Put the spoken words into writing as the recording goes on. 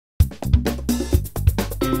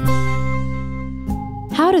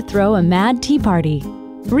How to throw a mad tea party.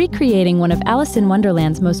 Recreating one of Alice in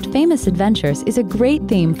Wonderland's most famous adventures is a great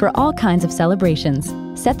theme for all kinds of celebrations.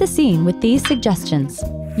 Set the scene with these suggestions.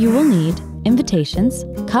 You will need invitations,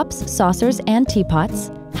 cups, saucers, and teapots,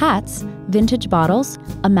 hats, vintage bottles,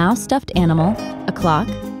 a mouse stuffed animal, a clock,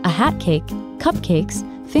 a hat cake, cupcakes,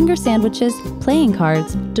 finger sandwiches, playing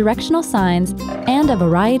cards, directional signs, and a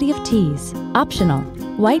variety of teas. Optional: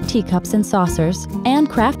 white teacups and saucers, and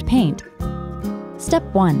craft paint. Step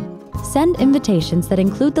 1. Send invitations that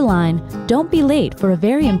include the line, "Don't be late for a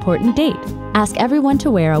very important date." Ask everyone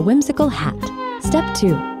to wear a whimsical hat. Step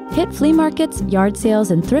 2. Hit flea markets, yard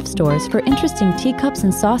sales, and thrift stores for interesting teacups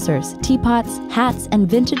and saucers, teapots, hats, and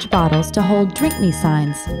vintage bottles to hold "Drink Me"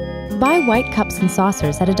 signs. Buy white cups and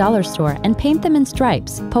saucers at a dollar store and paint them in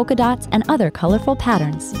stripes, polka dots, and other colorful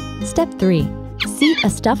patterns. Step 3. Seat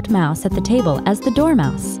a stuffed mouse at the table as the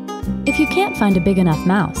Dormouse. If you can't find a big enough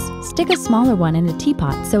mouse, stick a smaller one in a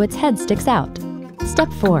teapot so its head sticks out.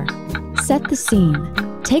 Step 4. Set the scene.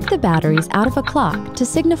 Take the batteries out of a clock to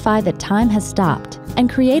signify that time has stopped, and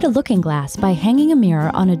create a looking glass by hanging a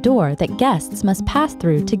mirror on a door that guests must pass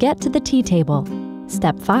through to get to the tea table.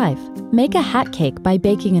 Step 5. Make a hat cake by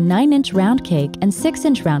baking a 9-inch round cake and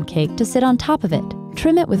 6-inch round cake to sit on top of it.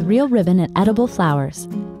 Trim it with real ribbon and edible flowers.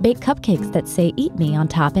 Bake cupcakes that say "Eat Me" on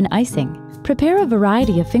top in icing. Prepare a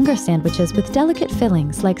variety of finger sandwiches with delicate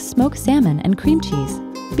fillings like smoked salmon and cream cheese.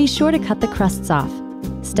 Be sure to cut the crusts off.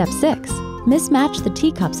 Step 6. Mismatch the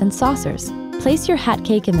teacups and saucers. Place your hat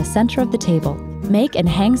cake in the center of the table. Make and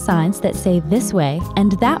hang signs that say "This way"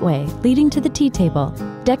 and "That way," leading to the tea table.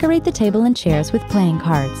 Decorate the table and chairs with playing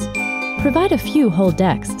cards. Provide a few whole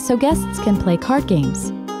decks so guests can play card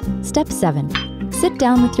games. Step 7. Sit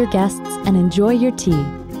down with your guests and enjoy your tea.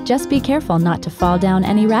 Just be careful not to fall down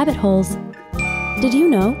any rabbit holes. Did you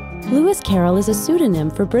know? Lewis Carroll is a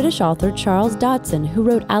pseudonym for British author Charles Dodson, who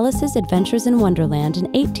wrote Alice's Adventures in Wonderland in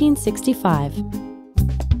 1865.